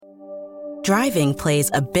Driving plays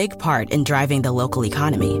a big part in driving the local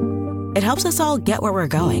economy. It helps us all get where we're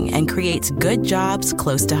going and creates good jobs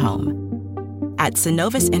close to home. At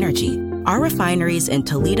Synovus Energy, our refineries in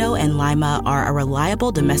Toledo and Lima are a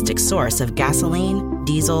reliable domestic source of gasoline,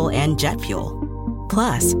 diesel, and jet fuel.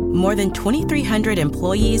 Plus, more than 2,300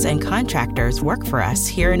 employees and contractors work for us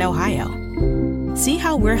here in Ohio. See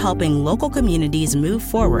how we're helping local communities move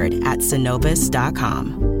forward at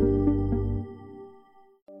Synovus.com.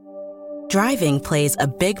 Driving plays a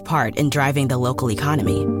big part in driving the local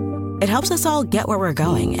economy. It helps us all get where we're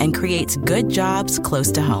going and creates good jobs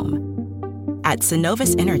close to home. At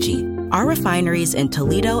Synovus Energy, our refineries in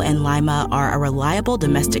Toledo and Lima are a reliable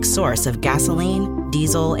domestic source of gasoline,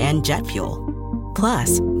 diesel, and jet fuel.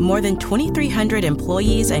 Plus, more than 2,300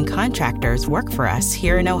 employees and contractors work for us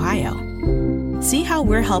here in Ohio. See how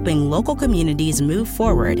we're helping local communities move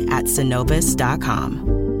forward at Synovus.com.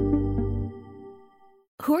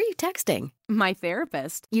 Who are you texting? My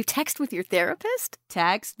therapist. You text with your therapist?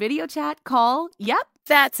 Text, video chat, call. Yep.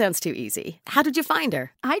 That sounds too easy. How did you find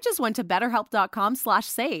her? I just went to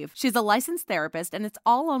betterhelp.com/save. She's a licensed therapist and it's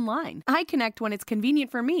all online. I connect when it's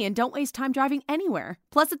convenient for me and don't waste time driving anywhere.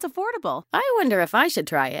 Plus, it's affordable. I wonder if I should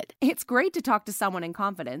try it. It's great to talk to someone in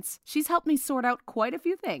confidence. She's helped me sort out quite a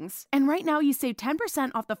few things. And right now you save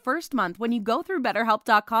 10% off the first month when you go through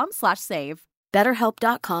betterhelp.com/save.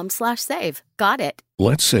 BetterHelp.com/save. Got it.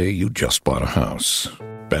 Let's say you just bought a house.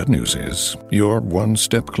 Bad news is, you're one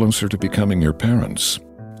step closer to becoming your parents.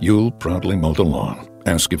 You'll proudly mow the lawn.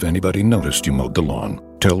 Ask if anybody noticed you mowed the lawn.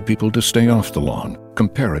 Tell people to stay off the lawn.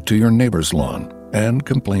 Compare it to your neighbor's lawn. And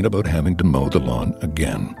complain about having to mow the lawn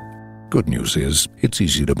again. Good news is, it's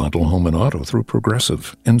easy to bundle home and auto through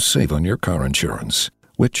Progressive and save on your car insurance,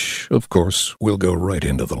 which, of course, will go right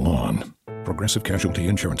into the lawn. Progressive Casualty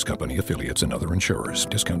Insurance Company, affiliates, and other insurers.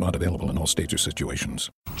 Discount not available in all states or situations.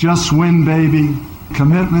 Just win, baby.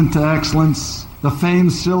 Commitment to excellence. The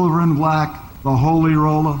famed silver and black. The holy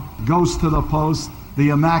roller. Goes to the post. The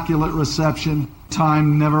immaculate reception.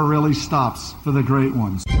 Time never really stops for the great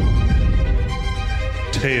ones.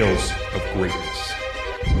 Tales of greatness.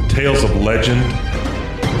 Tales of legend.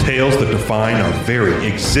 Tales that define our very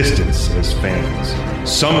existence as fans.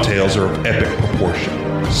 Some tales are of epic proportion.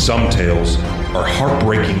 Some tales are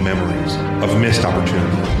heartbreaking memories of missed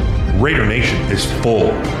opportunity. Raider Nation is full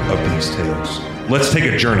of these tales. Let's take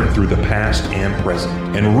a journey through the past and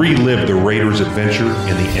present and relive the Raiders' adventure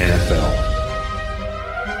in the NFL.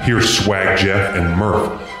 Here's Swag Jeff and Murph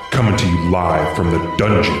coming to you live from the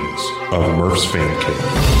dungeons of Murph's Fan Cave.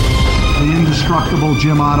 The indestructible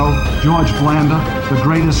Jim Otto, George Blanda, the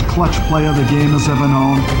greatest clutch player the game has ever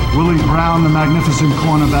known, Willie Brown, the magnificent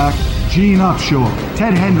cornerback, Gene Upshaw,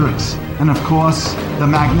 Ted Hendricks, and of course, the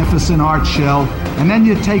magnificent Art Shell. And then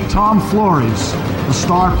you take Tom Flores, the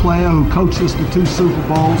star player who coached us to 2 Super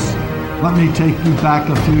Bowls. Let me take you back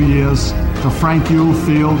a few years to Frank Ewell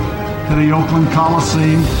Field, to the Oakland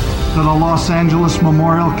Coliseum, to the Los Angeles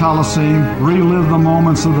Memorial Coliseum, relive the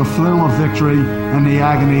moments of the thrill of victory and the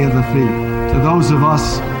agony of defeat. To those of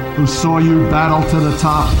us who saw you battle to the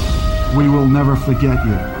top, we will never forget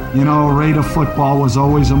you. You know, Raider football was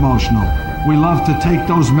always emotional. We loved to take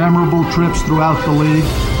those memorable trips throughout the league,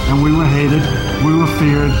 and we were hated, we were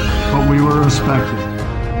feared, but we were respected.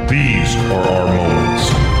 These are our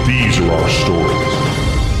moments. These are our stories.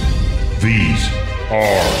 These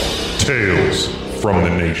are Tales from the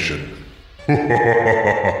Nation.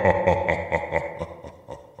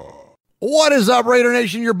 What is up, Raider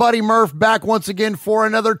Nation? Your buddy Murph back once again for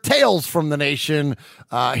another Tales from the Nation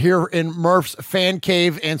here in Murph's Fan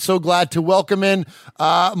Cave, and so glad to welcome in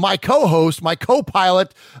my co-host, my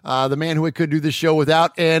co-pilot, the man who we could do this show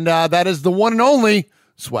without, and that is the one and only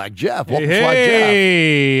Swag Jeff. Welcome, Swag Jeff.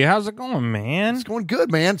 Hey, how's it going, man? It's going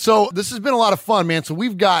good, man. So this has been a lot of fun, man. So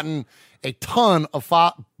we've gotten a ton of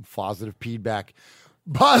positive feedback.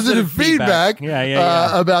 Positive feedback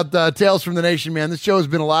about Tales from the Nation, man. This show has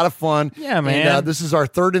been a lot of fun. Yeah, man. And, this is our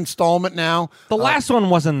 3rd installment now. The last one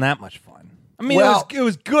wasn't that much fun. I mean, it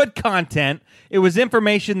was good content. It was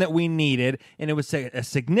information that we needed, and it was a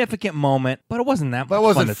significant moment, but it wasn't that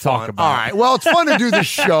much fun to talk about. All right. Well, it's fun to do the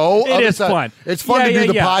show. It is fun. It's fun to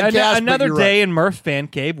do the podcast. Another day in Murph's Fan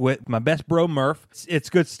Cave with my best bro, Murph. It's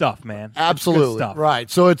good stuff, man. Absolutely. It's good stuff. Right.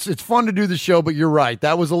 So it's fun to do the show, but you're right.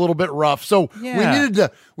 That was a little bit rough. So we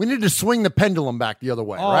needed to swing the pendulum back the other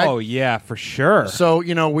way, right? Oh, yeah, for sure. So,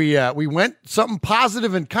 we went something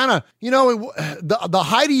positive and kind of, the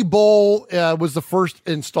Heidi Bowl was the first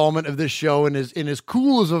installment of this show, and as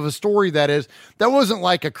cool as of a story that wasn't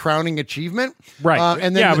like a crowning achievement. Right.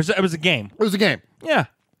 And then it was a game. It was a game. Yeah.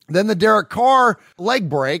 Then the Derek Carr leg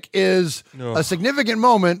break is a significant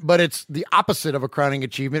moment, but it's the opposite of a crowning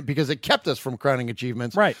achievement because it kept us from crowning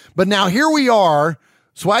achievements. Right. But now here we are,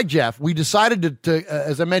 Swag Jeff. We decided to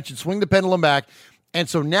as I mentioned, swing the pendulum back. And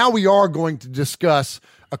so now we are going to discuss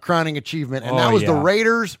a crowning achievement. And that was the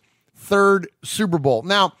Raiders' third Super Bowl.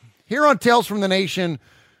 Now, here on Tales from the Nation,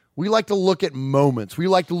 we like to look at moments. We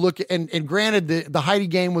like to look at, and granted, the Heidi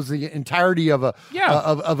game was the entirety of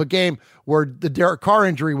a game where the Derek Carr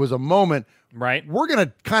injury was a moment. Right. We're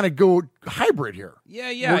gonna kind of go hybrid here.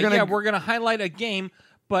 We're gonna highlight a game,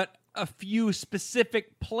 but a few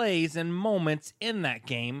specific plays and moments in that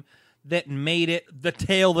game that made it the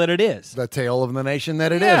tale that it is. The tale of the nation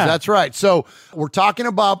that it is. That's right. So we're talking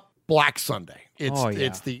about Black Sunday.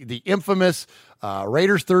 It's the infamous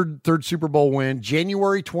Raiders' third Super Bowl win,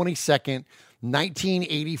 January 22nd,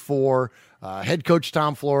 1984. Head coach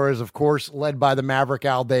Tom Flores, of course, led by the Maverick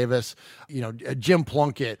Al Davis, Jim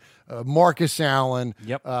Plunkett, Marcus Allen,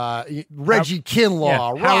 Reggie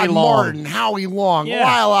Kinlaw, Rod Martin, Howie Long,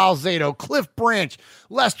 Lyle Alzado, Cliff Branch,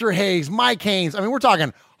 Lester Hayes, Mike Haynes. I mean, we're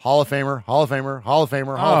talking Hall of Famer, Hall of Famer, Hall of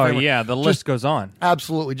Famer, Hall of Famer. Oh, yeah, the list goes on.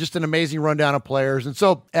 Absolutely. Just an amazing rundown of players. And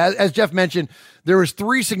so, as Jeff mentioned, there was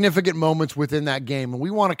 3 significant moments within that game, and we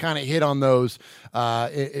want to kind of hit on those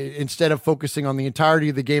instead of focusing on the entirety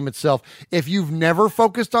of the game itself. If you've never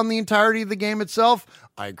focused on the entirety of the game itself,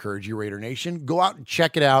 I encourage you, Raider Nation, go out and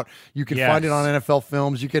check it out. You can find it on NFL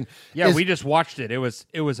Films. You can. Yeah, we just watched it. It was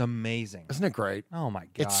amazing. Isn't it great? Oh my god,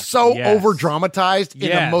 it's so over dramatized in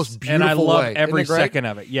the most beautiful way. And I love way. every second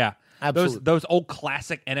of it. Yeah. Absolutely. Those old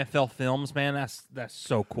classic NFL films, man, that's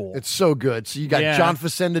so cool. It's so good. So you got John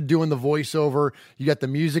Facenda doing the voiceover. You got the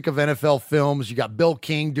music of NFL Films. You got Bill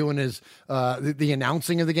King doing his the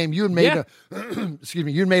announcing of the game. You had made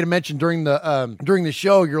you had made a mention during the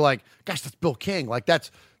show. You're like, gosh, that's Bill King. Like that's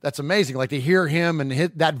amazing. Like to hear him and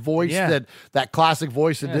hit that voice, that classic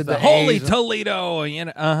voice that did the Holy A's. Toledo. I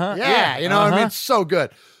mean, it's so good.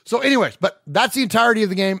 So anyways, but that's the entirety of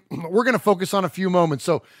the game. We're going to focus on a few moments.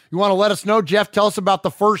 So you want to let us know, Jeff, tell us about the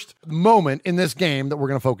first moment in this game that we're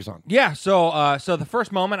going to focus on. Yeah, so the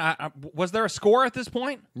first moment, was there a score at this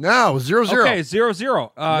point? No, 0-0. Okay,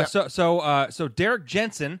 0-0. So Derek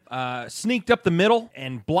Jensen sneaked up the middle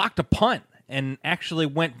and blocked a punt and actually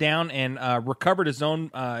went down and recovered his own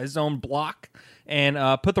block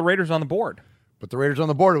and put the Raiders on the board. But the Raiders on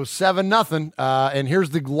the board. It was 7-0. And here's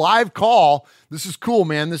the live call. This is cool,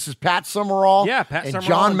 man. This is Pat Summerall and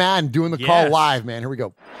John Madden doing the call live, man. Here we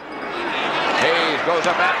go. Hayes goes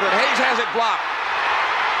up after it. Hayes has it blocked.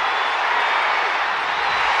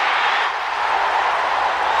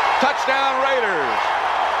 Touchdown, Raiders.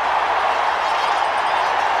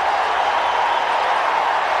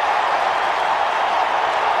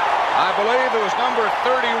 I believe it was number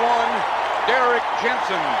 31, Derek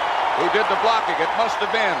Jensen, who did the blocking. It must have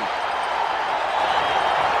been.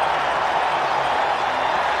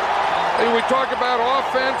 Hey, we talk about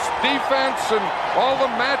offense, defense, and all the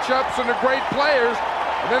matchups and the great players,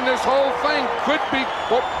 and then this whole thing could be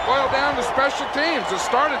boiled down to special teams. It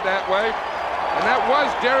started that way, and that was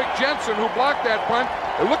Derek Jensen who blocked that punt.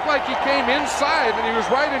 It looked like he came inside, and he was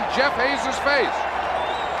right in Jeff Hayes' face.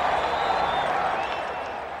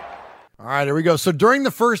 All right, here we go. So during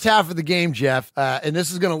the first half of the game, Jeff, and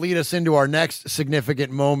this is going to lead us into our next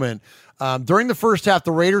significant moment. During the first half,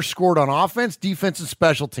 the Raiders scored on offense, defense, and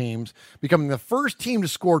special teams, becoming the first team to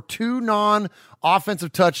score 2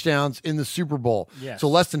 non-offensive touchdowns in the Super Bowl. Yes. So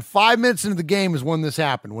less than 5 minutes into the game is when this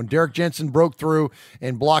happened, when Derek Jensen broke through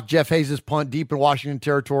and blocked Jeff Hayes' punt deep in Washington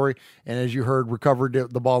territory, and as you heard, recovered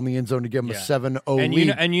the ball in the end zone to give him a 7-0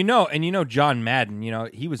 lead. And you know John Madden,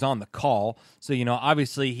 he was on the call, so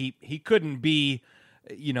obviously he couldn't be,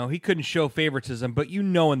 he couldn't show favoritism, but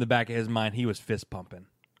in the back of his mind he was fist pumping.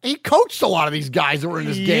 He coached a lot of these guys that were in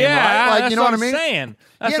this game, right? Like, that's you know what I mean? Saying.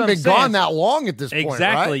 He hadn't been gone that long at this point,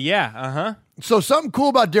 exactly, right? yeah, So something cool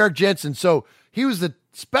about Derek Jensen. So he was the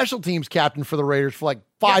special teams captain for the Raiders for like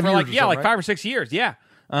 5 years. Like 5 or 6 years, yeah.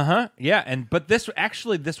 But this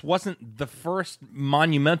wasn't the first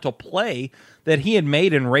monumental play that he had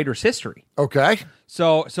made in Raiders history. Okay.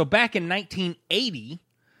 So back in 1980.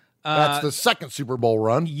 That's the second Super Bowl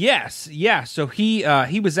run. Yes, yeah. So he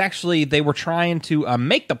was actually, they were trying to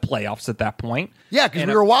make the playoffs at that point. Yeah, because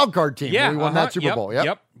we were a wild card team. Yeah, we won that Super Bowl.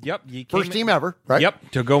 Yep. First team ever, right?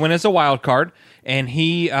 Yep, to go in as a wild card. And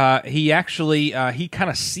he actually kind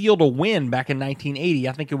of sealed a win back in 1980.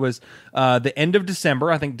 I think it was the end of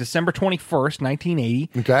December. I think December 21st, 1980.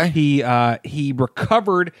 Okay. He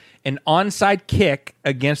recovered an onside kick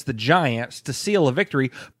against the Giants to seal a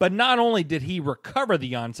victory. But not only did he recover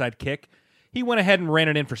the onside kick, he went ahead and ran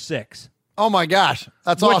it in for 6. Oh my gosh,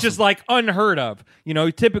 that's which awesome. is like unheard of. You know,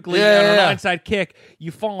 typically on an onside kick, you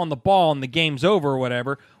fall on the ball and the game's over or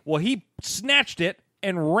whatever. Well, he snatched it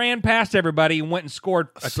and ran past everybody and went and scored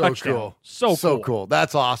a touchdown. Cool. So cool.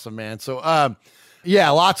 That's awesome, man. So,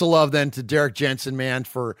 yeah, lots of love then to Derek Jensen, man,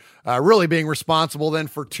 for really being responsible then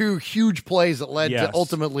for 2 huge plays that led to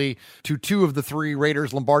ultimately to 2 of the 3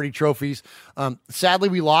 Raiders Lombardi trophies. Sadly,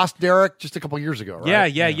 we lost Derek just a couple years ago,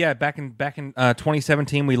 right? Yeah. Back in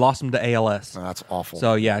 2017, we lost him to ALS. Oh, that's awful.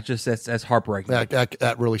 So yeah, just that's heartbreaking.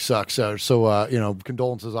 That really sucks. So you know,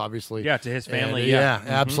 condolences, obviously. Yeah, to his family. And,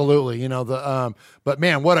 absolutely. You know but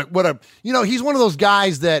man, what a you know, he's one of those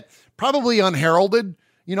guys that probably unheralded.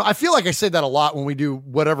 You know, I feel like I say that a lot when we do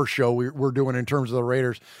whatever show we're doing in terms of the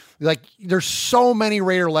Raiders. Like, there's so many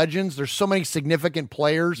Raider legends. There's so many significant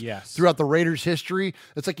players throughout the Raiders' history.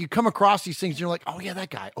 It's like you come across these things and you're like, oh, yeah,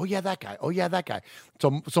 that guy. Oh, yeah, that guy. Oh, yeah, that guy.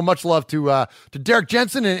 So much love to Derek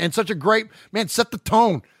Jensen and such a great, man, set the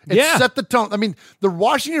tone. Set the tone. I mean, the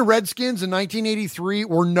Washington Redskins in 1983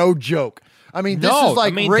 were no joke. I mean, this is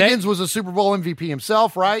like Riggins was a Super Bowl MVP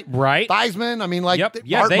himself, right? Right. Theismann, I mean, like, Art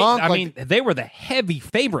Monk. I mean, they were the heavy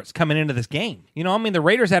favorites coming into this game. You know, I mean, the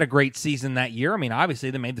Raiders had a great season that year. I mean,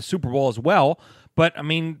 obviously, they made the Super Bowl as well. But, I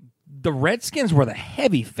mean, the Redskins were the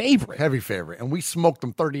heavy favorite. And we smoked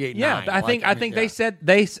them 38-9. Yeah, I think they said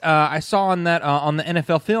I saw on that on the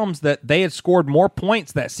NFL films that they had scored more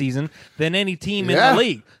points that season than any team in the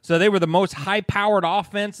league. So they were the most high-powered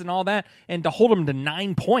offense and all that, and to hold them to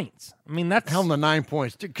 9 points. I mean, that's hell, the 9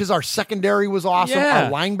 points because our secondary was awesome. Our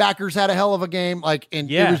linebackers had a hell of a game.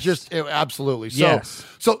 It was just absolutely.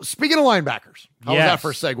 So speaking of linebackers, how was that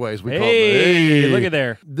for segues? Hey, look at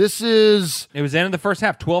there. It was the end of the first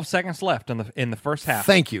half. 12 seconds left in the first half.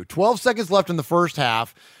 Thank you. 12 seconds left in the first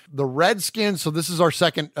half. The Redskins, so this is our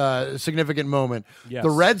second significant moment. Yes. The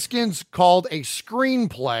Redskins called a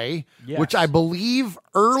screenplay, which I believe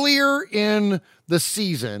earlier in the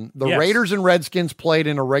season, the Raiders and Redskins played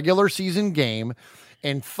in a regular season game,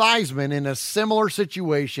 and Theismann, in a similar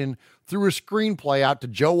situation, threw a screenplay out to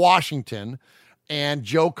Joe Washington, and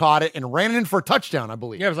Joe caught it and ran it in for a touchdown, I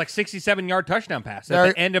believe. Yeah, it was like 67-yard touchdown pass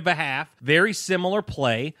at the end of a half. Very similar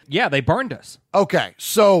play. Yeah, they burned us. Okay,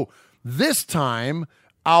 so this time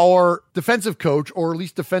our defensive coach, or at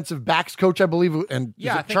least defensive backs coach, I believe, and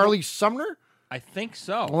Charlie Sumner? I think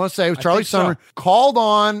so. I want to say it was Charlie Sumner, called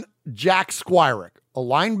on Jack Squirek, a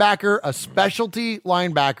linebacker, a specialty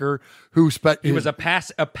linebacker who he was a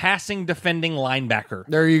passing defending linebacker.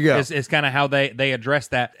 There you go. Is kind of how they address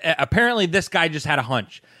that. Apparently, this guy just had a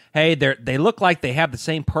hunch. Hey, they look like they have the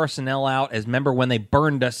same personnel out as remember when they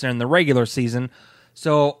burned us in the regular season.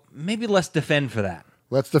 So maybe let's defend for that.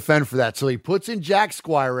 Let's defend for that. So he puts in Jack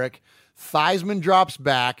Squirek. Theismann drops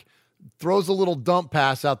back, throws a little dump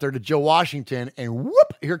pass out there to Joe Washington, and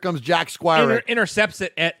whoop, here comes Jack Squirek. Intercepts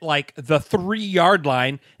it at like the 3-yard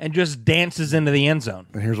line and just dances into the end zone.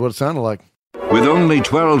 And here's what it sounded like. With only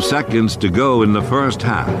 12 seconds to go in the first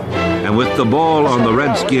half, and with the ball on the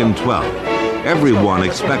Redskin 12, everyone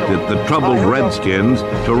expected the troubled Redskins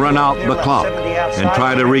to run out the clock and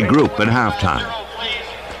try to regroup at halftime.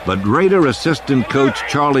 But Raider assistant coach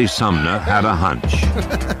Charlie Sumner had a hunch.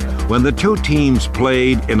 When the two teams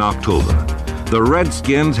played in October, the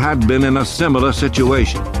Redskins had been in a similar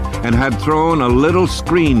situation and had thrown a little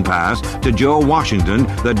screen pass to Joe Washington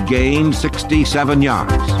that gained 67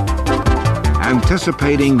 yards.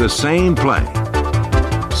 Anticipating the same play,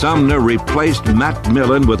 Sumner replaced Matt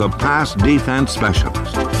Millen with a pass defense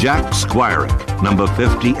specialist, Jack Squirek, number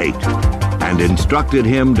 58. And instructed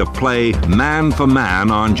him to play man for man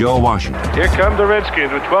on Joe Washington. Here come the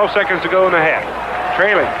Redskins with 12 seconds to go in the half.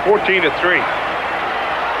 Trailing 14-3.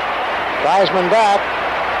 Theismann back,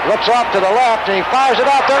 looks off to the left, and he fires it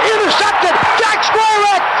out there. Intercepted! Jack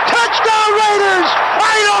Squirek! Touchdown Raiders!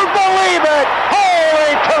 I don't believe it!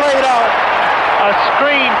 Holy Toledo! A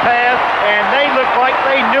screen pass, and they looked like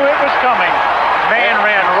they knew it was coming. Man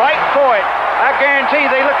ran right for it. I guarantee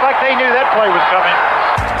they looked like they knew that play was coming.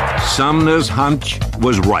 Sumner's hunch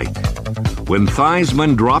was right. When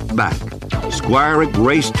Theismann dropped back, Squirek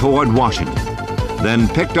raced toward Washington, then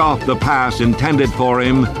picked off the pass intended for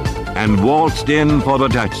him and waltzed in for the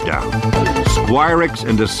touchdown. Squirek's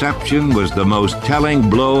interception was the most telling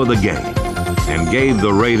blow of the game and gave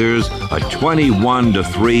the Raiders a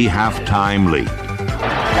 21-3 halftime lead.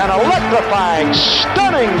 An electrifying,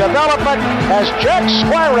 stunning development as Jack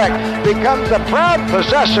Squirek becomes the proud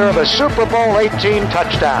possessor of a Super Bowl 18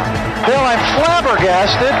 touchdown. Bill, I'm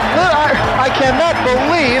flabbergasted. I cannot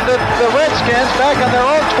believe that the Redskins, back on their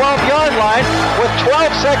own 12-yard line, with 12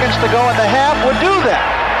 seconds to go in the half, would do that.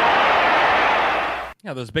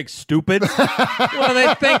 Yeah, those big stupids. What are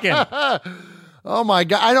they thinking? Oh my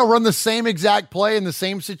God. I don't run the same exact play in the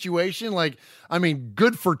same situation. Like, I mean,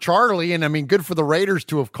 good for Charlie, and I mean, good for the Raiders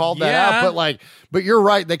to have called that out. But you're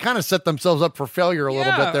right. They kind of set themselves up for failure a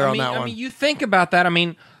little bit there on that one. I mean, you think about that. I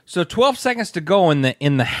mean, so 12 seconds to go in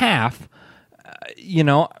the half,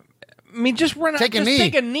 just run out. Take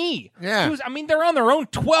a knee. Yeah. I mean, they're on their own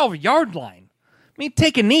 12-yard line. I mean,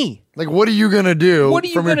 take a knee. Like, what are you going to do? What are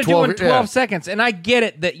you going to do in 12 seconds? And I get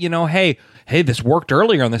it that, hey, this worked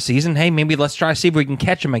earlier in the season. Hey, maybe let's try to see if we can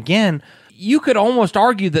catch him again. You could almost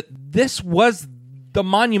argue that this was the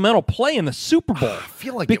monumental play in the Super Bowl. I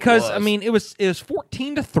feel like because, it was. I mean, it was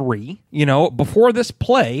 14-3, before this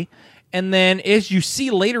play. And then as you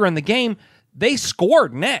see later in the game, they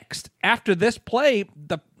scored next. After this play,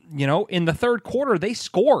 in the third quarter, they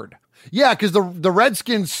scored. Yeah, because the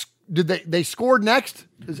Redskins, they scored next?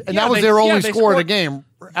 And that was their only score of the game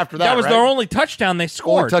after that, That was their only touchdown they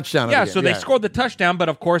scored. Only touchdown. Yeah, so they scored the touchdown, but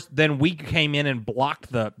of course, then we came in and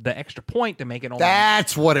blocked the extra point to make it only.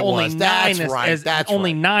 That's what it was. That's right.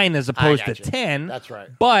 Only 9 as opposed to 10. That's right.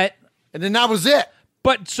 But and then that was it.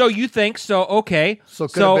 But so you think okay? So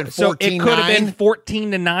it could have been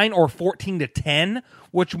 14-9 or 14-10,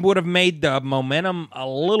 which would have made the momentum a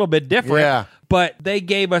little bit different. Yeah. But they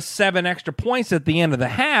gave us 7 extra points at the end of the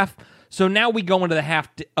half. So now we go into the half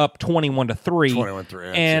up 21-3.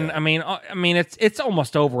 21-3. And I mean, it's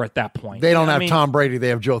almost over at that point. They don't have Tom Brady. They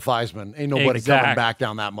have Joe Theismann. Ain't nobody coming back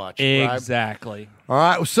down that much. Exactly.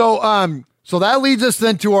 Right? All right. So that leads us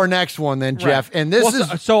then to our next one, then, Jeff. Right. And this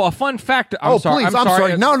is so a fun fact. I'm sorry. I'm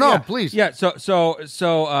sorry. No, please. Yeah. So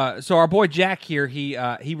our boy Jack here,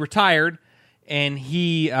 he retired, and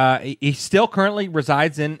he still currently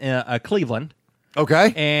resides in Cleveland.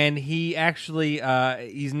 Okay. And he actually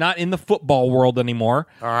he's not in the football world anymore.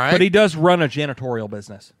 All right. But he does run a janitorial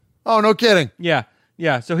business. Oh, no kidding. Yeah.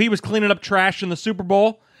 So he was cleaning up trash in the Super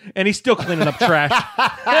Bowl, and he's still cleaning up trash.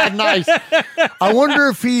 Nice. I wonder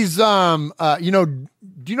if he's do you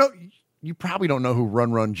know, you probably don't know who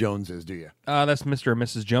Run Jones is, do you? That's Mr. and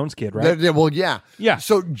Mrs. Jones' kid, right? Well, yeah. Yeah.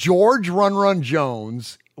 So George Run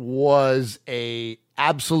Jones was a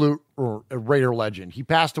absolute Raider legend. He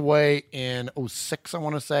passed away in 2006, I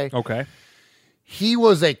want to say. Okay. He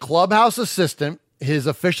was a clubhouse assistant. His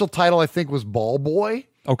official title, I think, was ball boy.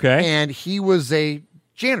 Okay. And he was a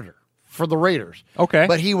janitor for the Raiders. Okay.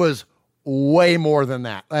 But he was way more than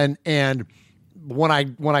that. And when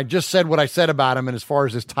I just said what I said about him, and as far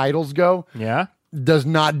as his titles go, yeah, does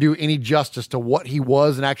not do any justice to what he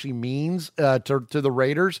was and actually means to the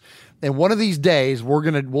Raiders. And one of these days,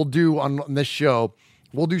 we'll do on this show,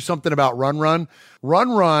 we'll do something about Run.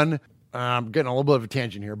 I'm getting a little bit of a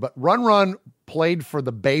tangent here, but Run played for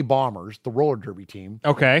the Bay Bombers, the roller derby team.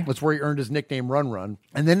 Okay. That's where he earned his nickname Run,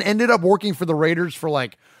 and then ended up working for the Raiders for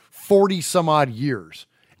like 40 some odd years.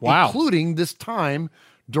 Wow. Including this time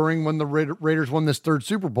during when the Raiders won this third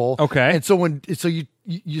Super Bowl. Okay. And so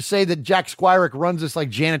you say that Jack Squirek runs this like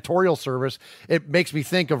janitorial service, it makes me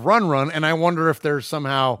think of Run, and I wonder if there's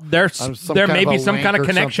somehow there may be some kind of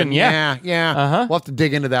connection. Something. Yeah. Uh-huh. We'll have to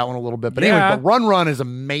dig into that one a little bit. But anyway, but Run is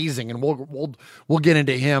amazing, and we'll get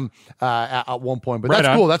into him at one point. But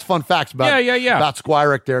that's cool. That's fun facts about about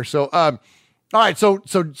Squirek there. So all right, so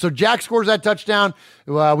Jack scores that touchdown.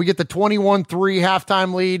 We get the 21-3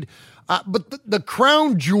 halftime lead. But the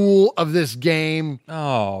crown jewel of this game,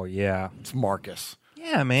 it's Marcus.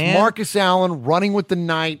 Yeah, man. It's Marcus Allen running with the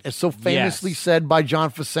night, as so famously said by John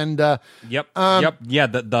Facenda. Yep. Yeah,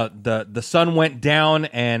 the sun went down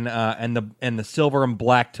and the silver and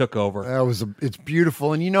black took over. It's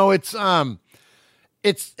beautiful, and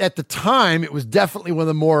it's at the time, it was definitely one of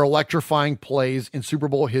the more electrifying plays in Super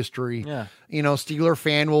Bowl history. Yeah. Steeler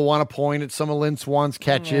fan will want to point at some of Lynn Swann's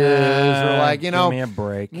catches or give me a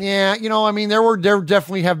break. Yeah, I mean, there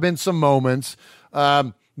definitely have been some moments.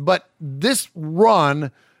 But this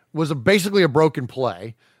run was basically a broken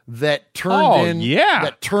play that turned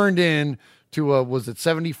in to was it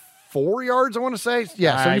 74 yards, I want to say?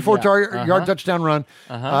 Yeah, 74 yard touchdown run.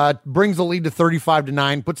 Brings the lead to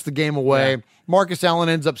 35-9, puts the game away. Yeah. Marcus Allen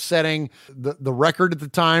ends up setting the record at the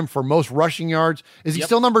time for most rushing yards. Is he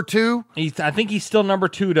still number 2? I think he's still number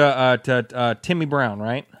 2 to Timmy Brown,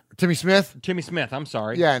 right? Timmy Smith? Timmy Smith, I'm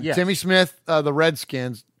sorry. Yeah, yes. Timmy Smith, the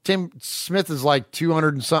Redskins. Tim Smith is like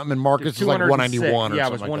 200 and something, and Marcus is like 191 or something. Yeah,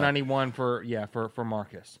 it was 191 for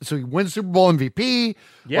Marcus. So he wins Super Bowl MVP.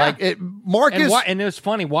 Yeah. Marcus. And it was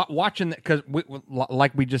funny watching that because,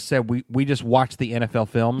 like we just said, we just watched the NFL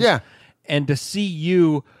films. Yeah. And to see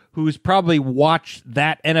you, who's probably watched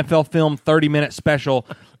that NFL film 30-minute special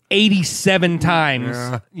 87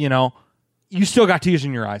 times, you still got tears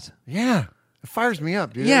in your eyes. Yeah. It fires me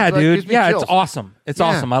up, dude. Yeah, It's like, dude. gives me Yeah, chills. it's awesome. It's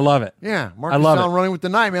awesome. I love it. Yeah, I Marcus love Allen it. running with the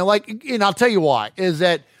night, man. Like, and I'll tell you why. Is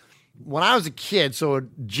that when I was a kid, so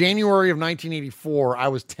January of 1984, I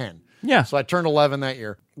was 10. Yeah. So I turned 11 that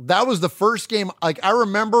year. That was the first game. Like, I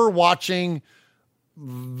remember watching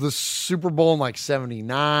the Super Bowl in like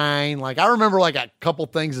 79. Like, I remember like a couple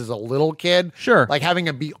things as a little kid. Sure. Like having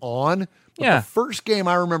it be on. But Yeah. the first game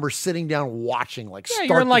I remember sitting down watching, like Yeah, start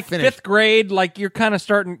you're in like to finish. 5th grade. Like you're kind of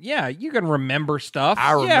starting. Yeah, you can remember stuff.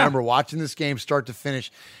 I Yeah. remember watching this game start to finish,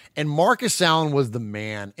 and Marcus Allen was the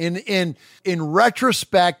man. In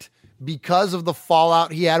retrospect, because of the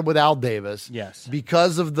fallout he had with Al Davis, Yes.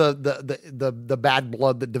 because of the bad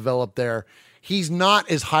blood that developed there, he's not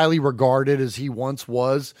as highly regarded as he once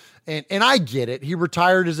was. And I get it. He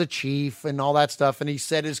retired as a Chief and all that stuff, and he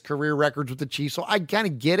set his career records with the Chiefs. So I kind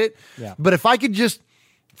of get it. Yeah. But if I could just,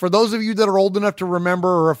 for those of you that are old enough to remember,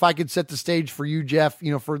 or if I could set the stage for you, Jeff,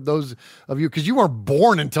 for those of you, because you weren't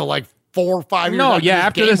born until like 4 or 5 years No, after yeah, this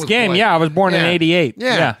after game this was game, played. yeah, I was born in 88.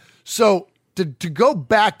 Yeah. Yeah. So to go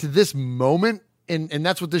back to this moment, and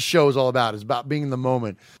that's what this show is all about, is about being in the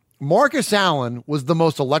moment. Marcus Allen was the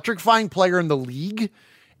most electrifying player in the league,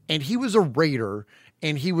 and he was a Raider,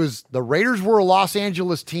 and the Raiders were a Los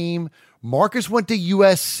Angeles team. Marcus went to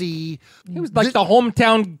USC. He was like the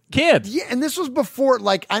hometown kid. Yeah, and this was before,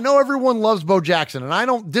 like, I know everyone loves Bo Jackson, and I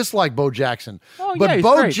don't dislike Bo Jackson. Oh, but yeah, he's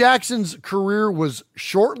Bo great. Jackson's career was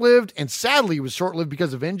short-lived, and sadly was short-lived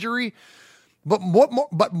because of injury. But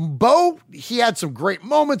Bo, he had some great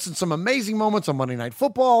moments and some amazing moments on Monday Night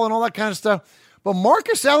Football and all that kind of stuff. But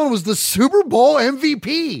Marcus Allen was the Super Bowl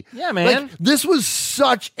MVP. Yeah, man. Like, this was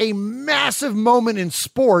such a massive moment in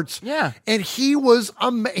sports. Yeah. And he was,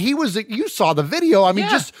 you saw the video. I mean,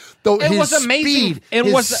 Yeah. just It his was amazing. speed, It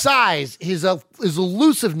his was- size, his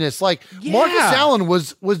elusiveness. Like, Marcus Yeah. Allen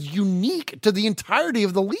was unique to the entirety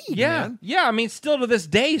of the league, Yeah. man. Yeah. I mean, still to this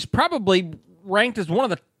day, he's probably ranked as one of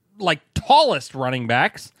the tallest running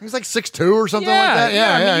backs. He's like 6'2" or something like that.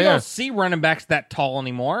 Yeah, I mean, yeah, you yeah. don't see running backs that tall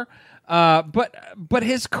anymore. But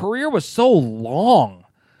his career was so long.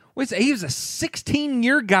 He was a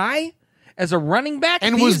 16-year guy as a running back,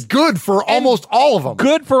 And was good for almost all of them.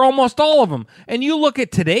 Good for almost all of them. And you look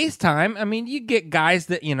at today's time. I mean, you get guys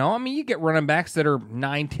that you get running backs that are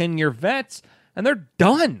 9-10-year vets, and they're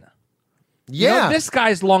done. Yeah. This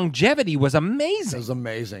guy's longevity was amazing. It was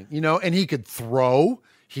amazing. And he could throw,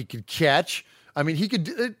 he could catch. I mean, he could.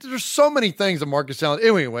 There's so many things that Marcus Allen.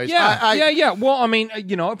 Anyways, Yeah. Well, I mean,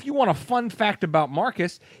 if you want a fun fact about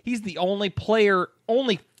Marcus, he's the only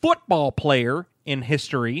football player in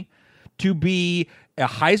history to be a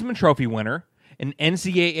Heisman Trophy winner, an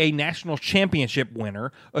NCAA National Championship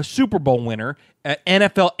winner, a Super Bowl winner, an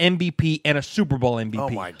NFL MVP, and a Super Bowl MVP. Oh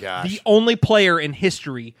my gosh! The only player in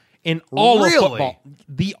history in all of football,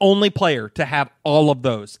 the only player to have all of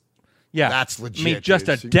those. Yeah, that's legit. I mean, just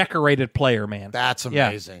dude. a decorated player, man. That's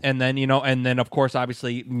amazing. Yeah. And then of course,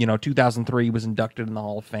 obviously, 2003 he was inducted in the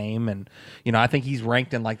Hall of Fame, and I think he's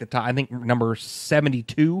ranked in like the top. I think number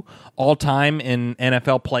 72 all time in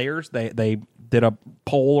NFL players. They did a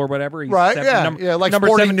poll or whatever. He's Right? Like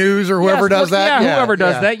Sporting News or whoever does that. Yeah, whoever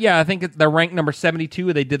does that. Yeah, I think they're ranked number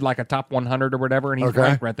 72. They did like a top 100 or whatever, and he's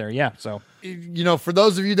ranked right there. Yeah, so. For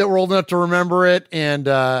those of you that were old enough to remember it, and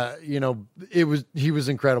he was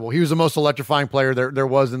incredible. He was the most electrifying player there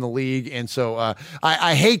was in the league, and so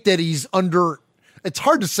I hate that he's under. It's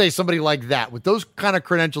hard to say somebody like that with those kind of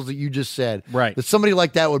credentials that you just said, right? That somebody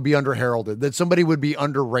like that would be under-heralded, that somebody would be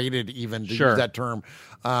underrated, even to use that term.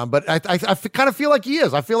 But I kind of feel like he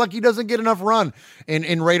is. I feel like he doesn't get enough run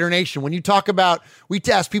in Raider Nation. When you talk about, we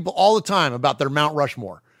ask people all the time about their Mount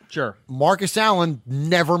Rushmore. Sure. Marcus Allen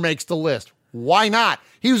never makes the list. Why not?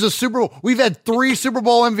 He was a Super Bowl. We've had 3 Super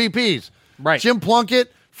Bowl MVPs. Right. Jim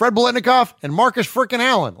Plunkett, Fred Biletnikoff, and Marcus frickin'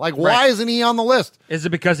 Allen. Like, why isn't he on the list? Is it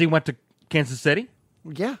because he went to Kansas City?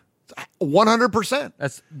 Yeah.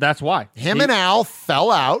 100%. That's why. Him and Al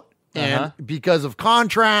fell out. And because of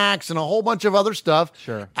contracts and a whole bunch of other stuff,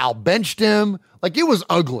 sure, Al benched him. Like, it was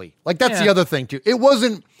ugly. Like, that's the other thing, too. It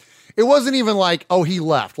wasn't even like, oh, he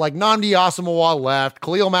left. Like, Nnamdi Asomugha left.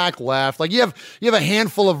 Khalil Mack left. Like, you have a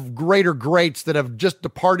handful of greats that have just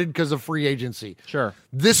departed because of free agency. Sure.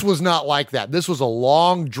 This was not like that. This was a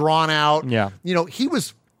long, drawn out. Yeah. He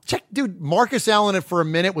was, dude, Marcus Allen for a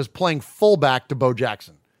minute was playing fullback to Bo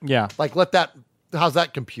Jackson. Yeah. Like, how's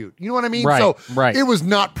that compute? You know what I mean? Right, So right. It was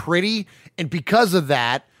not pretty. And because of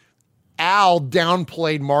that, Al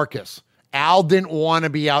downplayed Marcus. Al didn't want to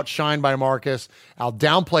be outshined by Marcus. Al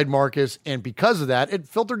downplayed Marcus, and because of that, it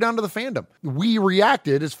filtered down to the fandom. We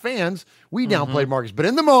reacted as fans. We downplayed Marcus, but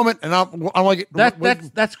in the moment, and I'm like,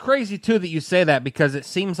 that's crazy too that you say that, because it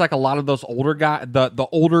seems like a lot of those older guys, the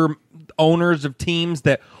older owners of teams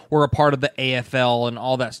that were a part of the AFL and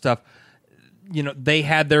all that stuff, you know, they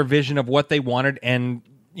had their vision of what they wanted, and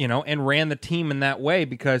you know, and ran the team in that way.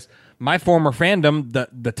 Because my former fandom,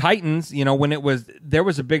 the Titans, you know, when there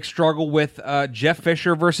was a big struggle with Jeff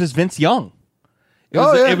Fisher versus Vince Young.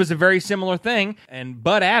 It was a very similar thing, and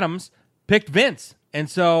Bud Adams picked Vince, and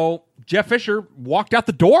so Jeff Fisher walked out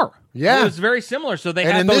the door. Yeah, it was very similar. So they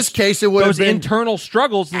and had in this case, it would those have been internal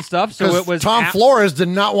struggles and stuff. So it was Tom Flores did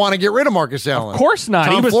not want to get rid of Marcus Allen. Of course not.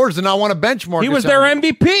 Tom Flores did not want to bench Marcus. He was Allen.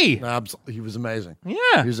 their MVP. He was amazing.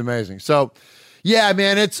 Yeah, he was amazing. So, yeah,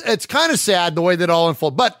 man, it's kind of sad the way that all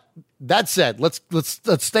unfolded. But that said, let's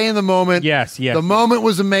stay in the moment. Yes. The moment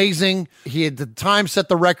was amazing. He at the time set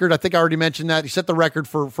the record. I think I already mentioned that. He set the record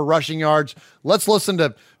for rushing yards. Let's listen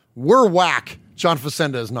to We're Whack. John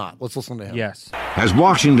Facenda is not. Let's listen to him. Yes. As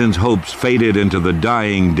Washington's hopes faded into the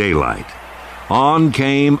dying daylight, on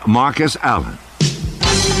came Marcus Allen,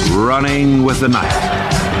 running with the knife.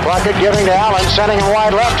 Plunkett giving to Allen, sending him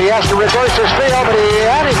wide left. He has to reverse his field, but he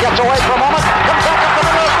gets away for a moment. Comes back up to the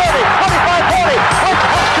middle of 30, 25, 40. Comes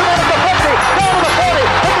 2 minutes to 50, down to the 40.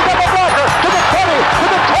 Picking up a blocker to the 20, to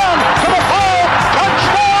the 10, to the 5.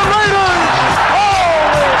 Touchdown Raiders!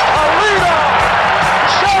 Holy Toledo!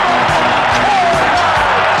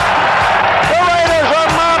 7-10. The Raiders are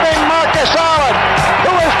mobbing Marcus Allen,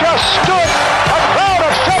 who has just stood a crowd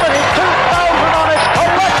of 72,000 on his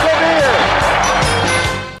collective ear.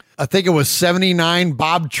 I think it was 79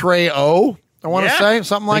 Bob Trey O. I want to say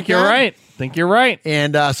something like that. You're right. Think you're right.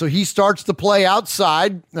 And so he starts to play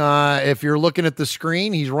outside. If you're looking at the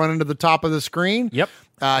screen, he's running to the top of the screen. Yep.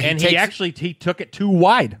 He took it too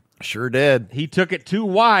wide. Sure did. He took it too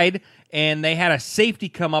wide, and they had a safety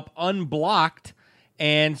come up unblocked,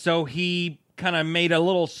 and so he kind of made a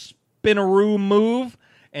little spinaroo move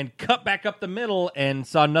and cut back up the middle and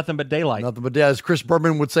saw nothing but daylight. Nothing but as Chris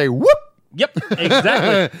Berman would say, whoop. Yep,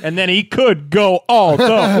 exactly. And then he could go all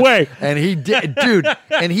the way. And he did, dude.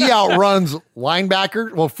 And he outruns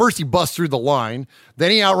linebackers. Well, first he busts through the line.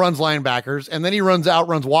 Then he outruns linebackers. And then he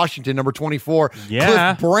outruns Washington, number 24.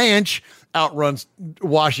 Yeah. Cliff Branch outruns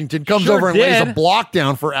Washington, comes over and lays a block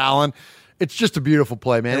down for Allen. It's just a beautiful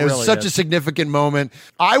play, man. It was such a significant moment.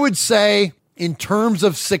 I would say, in terms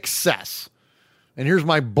of success, and here's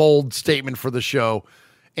my bold statement for the show,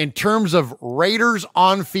 in terms of Raiders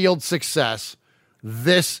on-field success,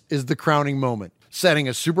 this is the crowning moment. Setting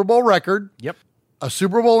a Super Bowl record, a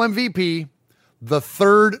Super Bowl MVP, the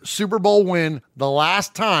third Super Bowl win, the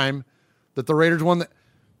last time that the Raiders won.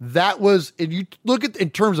 That was, if you look at in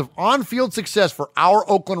terms of on-field success for our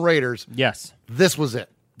Oakland Raiders, yes, this was it.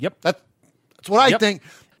 Yep. That's what I think.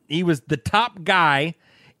 He was the top guy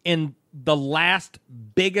in the last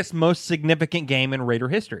biggest, most significant game in Raider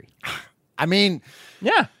history. I mean,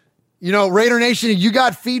 yeah. You know, Raider Nation, you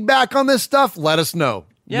got feedback on this stuff? Let us know.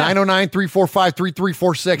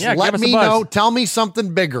 909-345-3346. Yeah, let me know. Tell me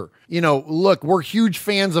something bigger. You know, look, we're huge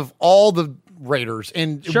fans of all the Raiders.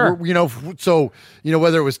 And, you know, so, you know,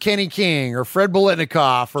 whether it was Kenny King or Fred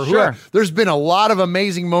Biletnikoff or whoever, there's been a lot of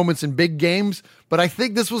amazing moments in big games, but I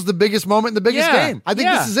think this was the biggest moment in the biggest game. I think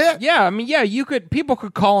this is it. Yeah, I mean, people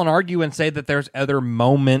could call and argue and say that there's other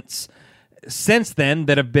moments since then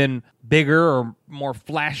that have been bigger or more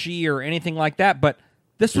flashy or anything like that, but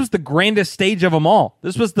this was the grandest stage of them all.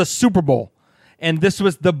 This was the Super Bowl, and this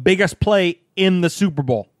was the biggest play in the Super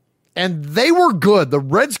Bowl. And they were good. The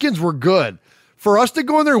Redskins were good. For us to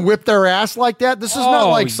go in there and whip their ass like that, this is not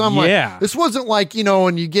like this wasn't like, you know,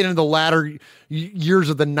 when you get into the latter years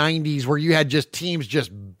of the 90s where you had just teams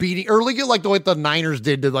just beating, or like the way the Niners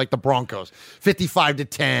did to like the Broncos,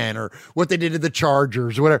 55-10, or what they did to the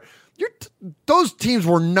Chargers or whatever. Those teams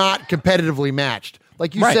were not competitively matched.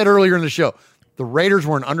 Like you said earlier in the show, the Raiders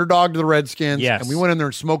were an underdog to the Redskins, and we went in there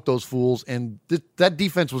and smoked those fools, and that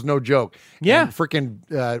defense was no joke. Yeah. And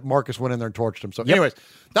freaking Marcus went in there and torched him. So anyways,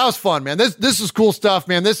 that was fun, man. This is cool stuff,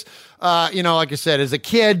 man. This, you know, like I said, as a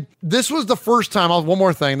kid, this was the first time, one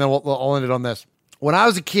more thing, then I'll end it on this. When I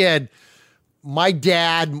was a kid, my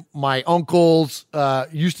dad, my uncles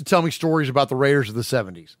used to tell me stories about the Raiders of the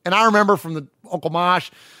 70s. And I remember from Uncle Mosh,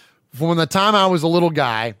 from the time I was a little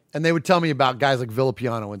guy, and they would tell me about guys like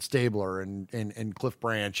Villapiano and Stabler and Cliff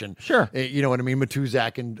Branch and you know what I mean,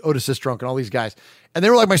 Matuzak and Otis Sistrunk and all these guys. And they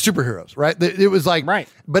were like my superheroes, right? It was like,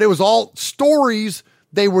 but it was all stories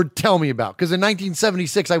they would tell me about. Because in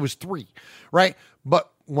 1976, I was 3, right? But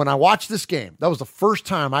when I watched this game, that was the first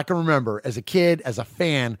time I can remember as a kid, as a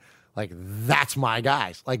fan, like, that's my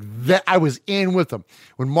guys. Like, that I was in with them.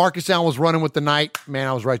 When Marcus Allen was running with the Knight, man,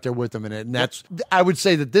 I was right there with them in it. And that's, I would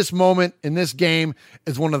say that this moment in this game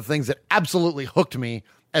is one of the things that absolutely hooked me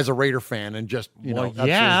as a Raider fan, and just, absolutely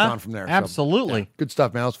gone from there. Absolutely. So, good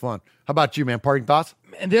stuff, man. That was fun. How about you, man? Parting thoughts?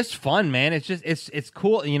 And this fun, man. It's just, it's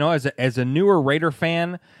cool, as a newer Raider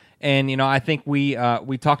fan. And, I think we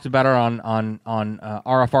talked about it on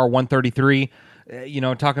RFR 133,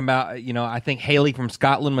 talking about, I think Haley from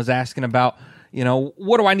Scotland was asking about,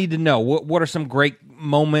 what do I need to know? What are some great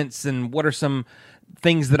moments, and what are some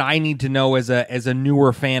things that I need to know as a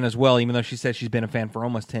newer fan as well, even though she says she's been a fan for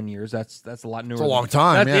almost 10 years. That's a lot newer. It's a long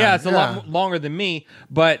time. It's a lot longer than me.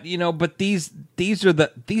 But, but these are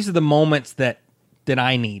the moments that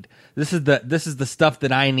I need. This is the stuff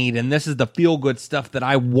that I need, and this is the feel good stuff that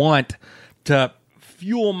I want to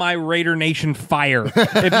fuel my Raider Nation fire,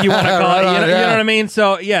 if you want to call it. You know what I mean?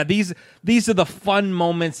 So these are the fun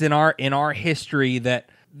moments in our history that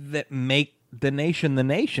make the nation the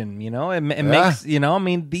nation. It makes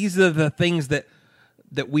these are the things that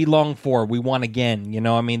we long for, we want again.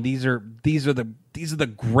 These are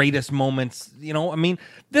the greatest moments.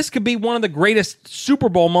 This could be one of the greatest Super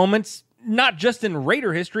Bowl moments, not just in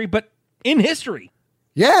Raider history, but in history.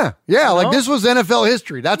 Yeah. Like, this was NFL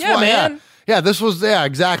history. That's why, man. Yeah, this was,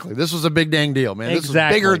 exactly. This was a big dang deal, man. This was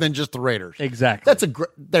bigger than just the Raiders. Exactly.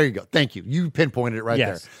 There you go. Thank you. You pinpointed it right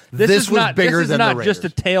there. This was bigger than the Raiders. This is not just a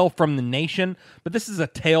tale from the nation, but this is a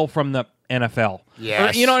tale from the NFL.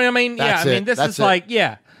 Yes. You know what I mean? That's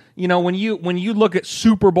when you look at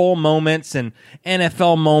Super Bowl moments and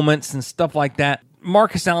NFL moments and stuff like that,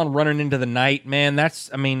 Marcus Allen running into the night, man,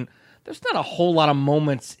 there's not a whole lot of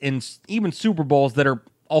moments in even Super Bowls that are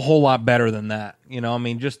a whole lot better than that.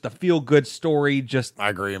 Just the feel-good story. I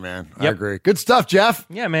agree, man. Yep. I agree. Good stuff, Jeff.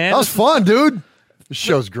 Yeah, man. That was fun, dude. This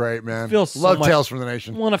show's great, man. Love Tales from the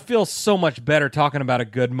Nation. I want to feel so much better talking about a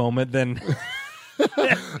good moment than...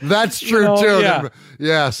 That's true, too.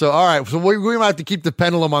 Yeah. So, all right. So we might have to keep the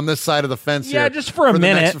pendulum on this side of the fence here. Yeah, just for a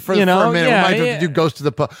minute. For a minute. We might have to do Ghost to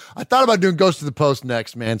the Post. I thought about doing Ghost to the Post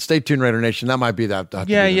next, man. Stay tuned, Raider Nation. That might be that.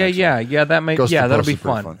 Yeah. That may. That'll be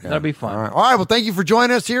fun. That'll be fun. All right. Well, thank you for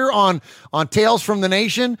joining us here on Tales from the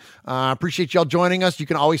Nation. Appreciate y'all joining us. You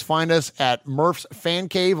can always find us at Murph's Fan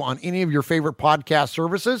Cave on any of your favorite podcast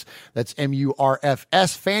services. That's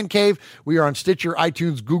MURFS Fan Cave. We are on Stitcher,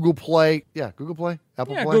 iTunes, Google Play. Yeah, Google Play.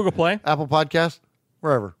 Apple Play? Google Play. Apple Podcast,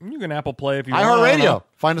 wherever. You can Apple Play if you want. iHeartRadio.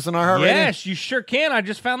 Find us on iHeartRadio. Yes, you sure can. I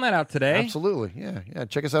just found that out today. Absolutely. Yeah.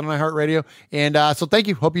 Check us out on iHeartRadio. And so thank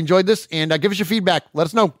you. Hope you enjoyed this. And give us your feedback. Let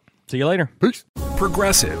us know. See you later. Peace.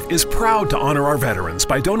 Progressive is proud to honor our veterans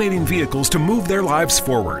by donating vehicles to move their lives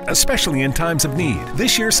forward, especially in times of need.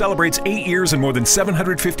 This year celebrates 8 years and more than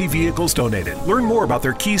 750 vehicles donated. Learn more about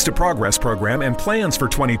their Keys to Progress program and plans for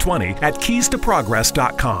 2020 at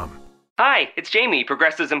keystoprogress.com. Hi, it's Jamie,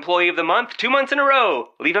 Progressive's Employee of the Month, 2 months in a row.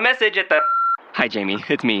 Leave a message at the... Hi, Jamie.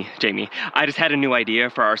 It's me, Jamie. I just had a new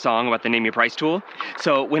idea for our song about the Name Your Price tool.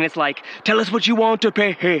 So when it's like, tell us what you want to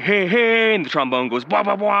pay, hey, hey, hey, and the trombone goes, blah,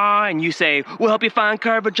 blah, blah, and you say, we'll help you find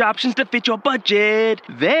coverage options to fit your budget.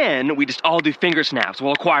 Then we just all do finger snaps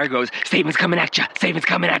while a choir goes, savings coming at ya, savings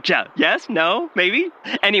coming at ya. Yes? No? Maybe?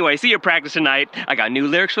 Anyway, see your practice tonight. I got new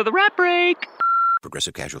lyrics for the rap break.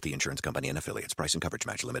 Progressive Casualty Insurance Company and Affiliates. Price and coverage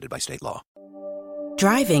match limited by state law.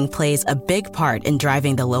 Driving plays a big part in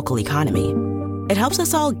driving the local economy. It helps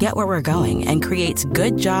us all get where we're going and creates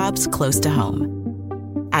good jobs close to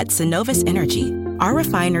home. At Synovus Energy, our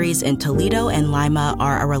refineries in Toledo and Lima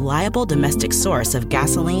are a reliable domestic source of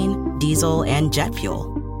gasoline, diesel, and jet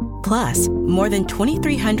fuel. Plus, more than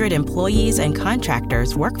 2,300 employees and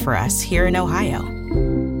contractors work for us here in Ohio.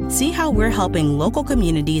 See how we're helping local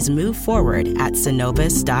communities move forward at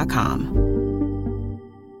Synovus.com.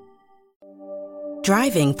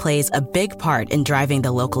 Driving plays a big part in driving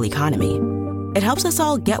the local economy. It helps us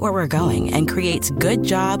all get where we're going and creates good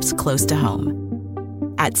jobs close to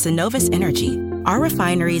home. At Synovus Energy, our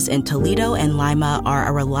refineries in Toledo and Lima are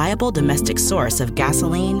a reliable domestic source of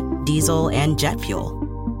gasoline, diesel, and jet fuel.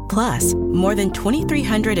 Plus, more than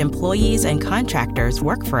 2,300 employees and contractors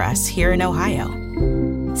work for us here in Ohio.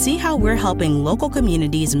 See how we're helping local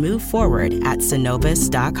communities move forward at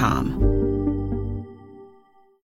Synovus.com.